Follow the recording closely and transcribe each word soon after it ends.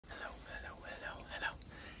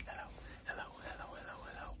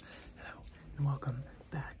and welcome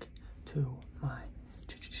back to my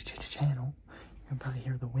channel. You can probably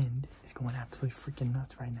hear the wind is going absolutely freaking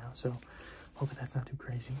nuts right now, so hope that's not too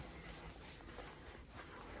crazy.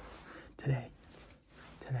 Today,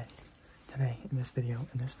 in this video,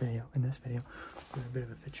 we're doing a bit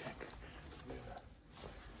of a fit check.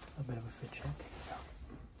 A bit of a fit check.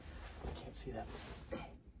 I can't see that.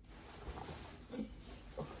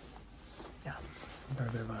 Yeah, we've got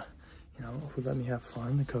a bit of a, you know, who let me have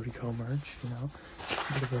fun, the Cody Co merch, you know,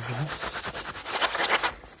 a bit of a vest,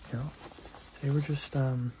 you know. Today we're just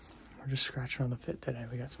scratching on the fit today.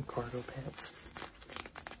 We got some cargo pants.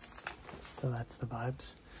 So that's the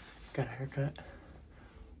vibes. Got a haircut.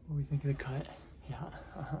 What do we think of the cut? Yeah,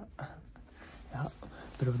 yeah,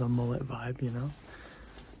 bit of the mullet vibe, you know.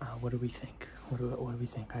 What do we think? What do we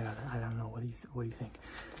think? I don't know. What do you think?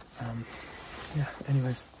 Yeah.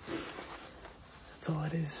 Anyways, that's all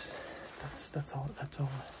it is. That's all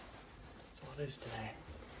it is today.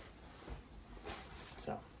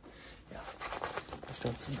 So, yeah, just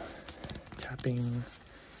done some tapping,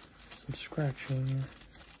 some scratching.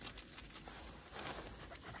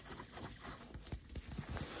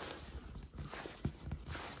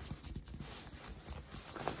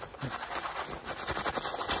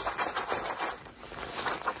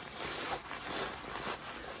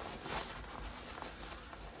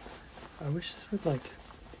 I wish this would, like,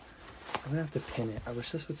 I'm gonna have to pin it. I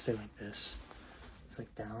wish this would stay like this. It's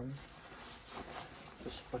like down.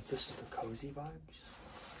 But this is the cozy vibes.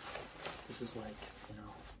 This is like, you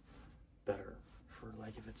know, better for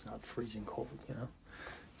like if it's not freezing cold, you know?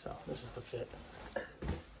 So this is the fit.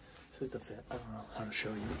 This is the fit. I don't know how to show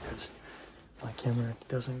you because my camera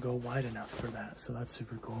doesn't go wide enough for that. So that's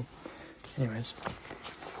super cool. Anyways.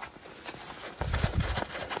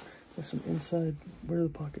 There's some inside. Where are the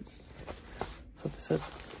pockets? I thought they said,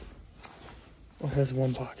 well, it has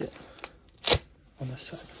one pocket on this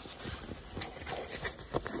side.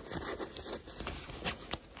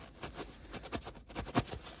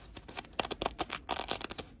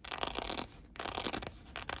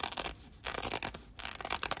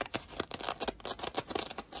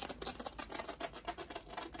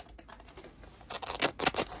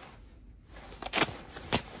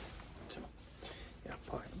 So, yeah,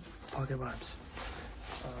 pocket vibes.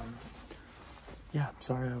 Yeah,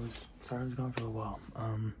 sorry I was gone for a while.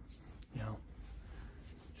 You know,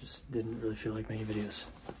 just didn't really feel like making videos.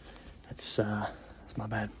 That's my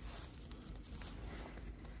bad.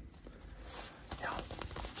 Yeah.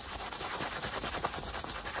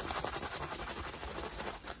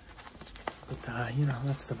 But you know,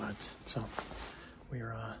 that's the vibes. So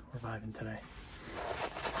we're vibing today.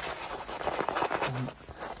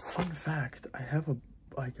 Fun fact,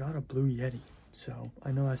 I got a blue Yeti. So,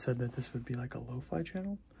 I know I said that this would be like a lo-fi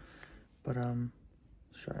channel, but,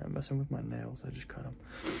 sorry, I'm messing with my nails, I just cut them.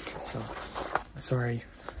 So, sorry,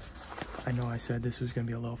 I know I said this was gonna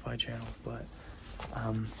be a lo-fi channel, but,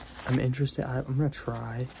 I'm interested, I'm gonna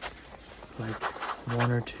try, like,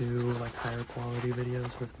 one or two, like, higher quality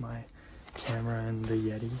videos with my camera and the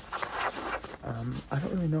Yeti. I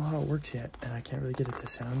don't really know how it works yet, and I can't really get it to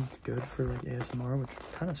sound good for, like, ASMR, which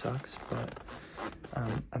kind of sucks, but,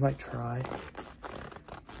 I might try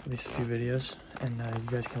at least a few videos, and you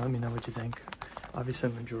guys can let me know what you think. Obviously,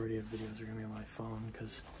 the majority of videos are gonna be on my phone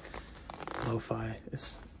because lo-fi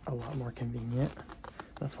is a lot more convenient.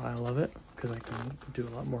 That's why I love it, because I can do a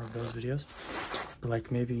lot more of those videos. But like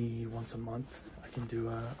maybe once a month, I can do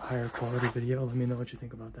a higher quality video. Let me know what you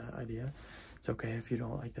think about that idea. It's okay if you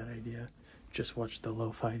don't like that idea. Just watch the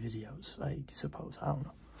lo-fi videos, I suppose. I don't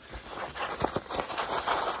know.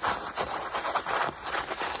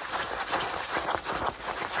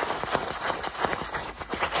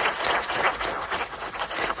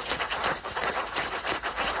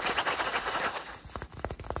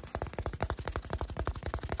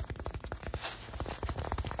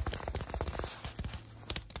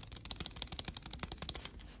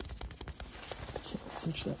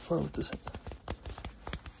 Reach that far with this.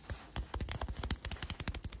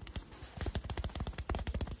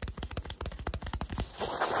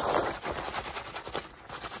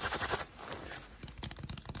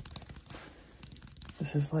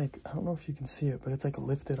 This is like, I don't know if you can see it, but it's like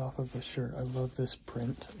lifted off of the shirt. I love this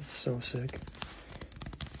print. It's so sick.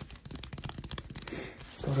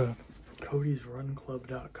 Go to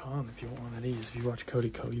codysrunclub.com if you want one of these. If you watch Cody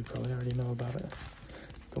Co, you probably already know about it.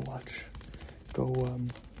 Go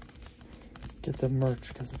get the merch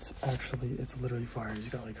because it's literally fire. He's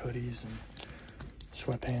got like hoodies and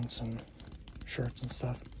sweatpants and shirts and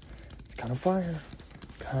stuff. It's kind of fire.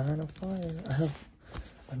 I have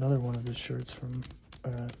another one of his shirts from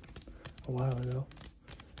a while ago.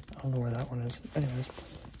 I don't know where that one is. Anyways.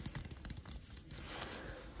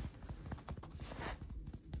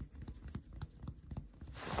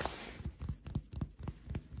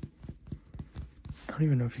 I don't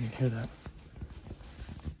even know if you can hear that.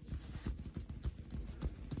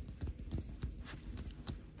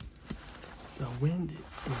 The wind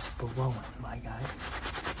is blowing, my guy.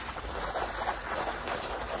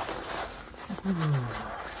 Ooh.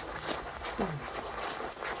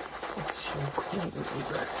 It's so cold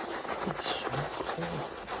over there. It's so cold.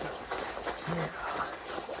 Yeah.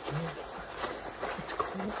 It's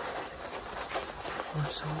cold. We're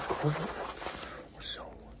so cold. We're so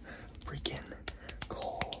freaking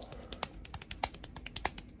cold.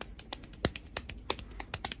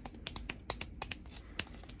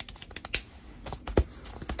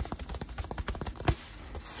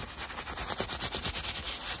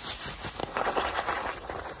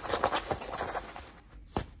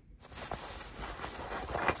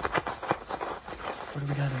 What do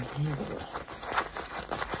we got in here?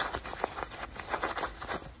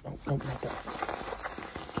 Oh, nope, not that.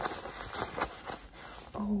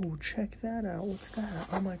 Oh, check that out. What's that?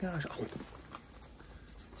 Oh my gosh. Oh.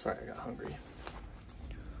 Sorry, I got hungry.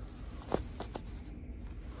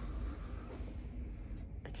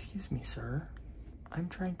 Excuse me, sir. I'm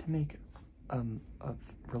trying to make a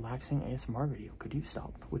relaxing ASMR video. Could you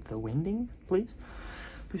stop with the winding, please?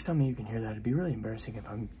 Please tell me you can hear that. It'd be really embarrassing if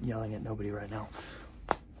I'm yelling at nobody right now.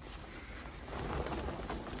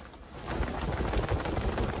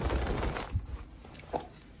 Oh,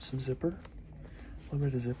 some zipper. A little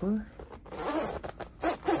bit of zipper.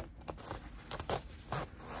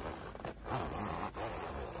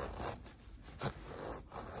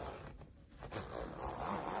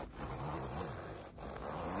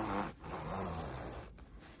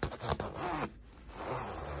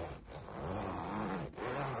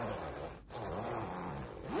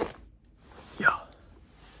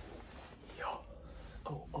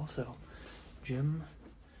 Also, gym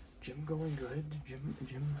going good. Gym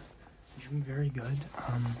very good.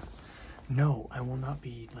 No, I will not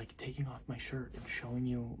be like taking off my shirt and showing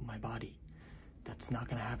you my body. That's not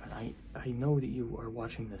gonna happen. I know that you are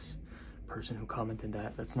watching this, person who commented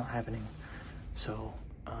that. That's not happening. So,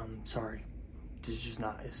 sorry. This is just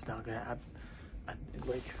not. It's not gonna happen.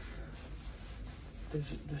 Like,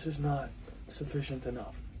 this is not sufficient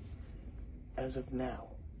enough as of now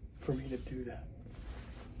for me to do that.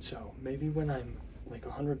 So maybe when I'm like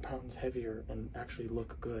 100 pounds heavier and actually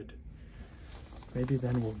look good, maybe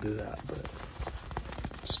then we'll do that. But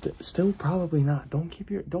still probably not. Don't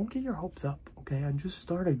get your hopes up, okay? I just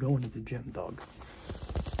started going to the gym, dog.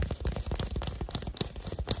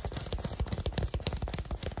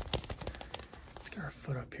 Let's get our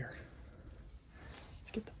foot up here. Let's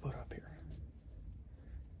get the foot up here.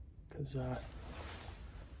 Cause I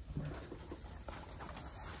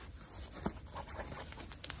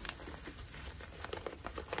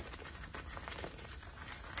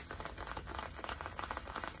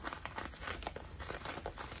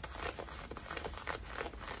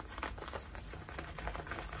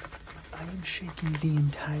am shaking the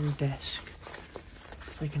entire desk.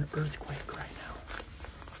 It's like an earthquake right now.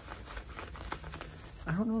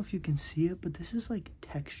 I don't know if you can see it, but this is like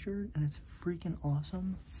textured and it's freaking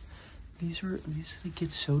awesome. These like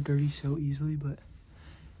get so dirty so easily, but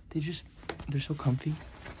they're so comfy.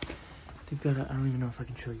 They've got I don't even know if I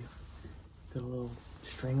can show you. Got a little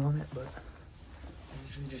string on it, but I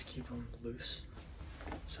usually just keep them loose.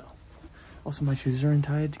 So, also my shoes are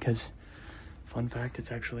untied because, fun fact,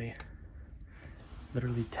 it's actually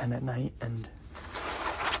literally 10 at night and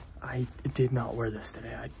I did not wear this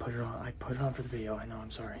today. I put it on for the video. I know,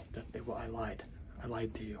 I'm sorry. I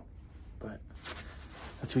lied to you. But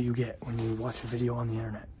that's what you get when you watch a video on the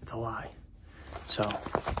internet. It's a lie. So,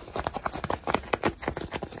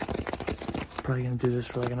 probably gonna do this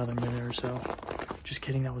for like another minute or so. Just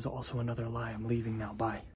kidding, that was also another lie. I'm leaving now. Bye.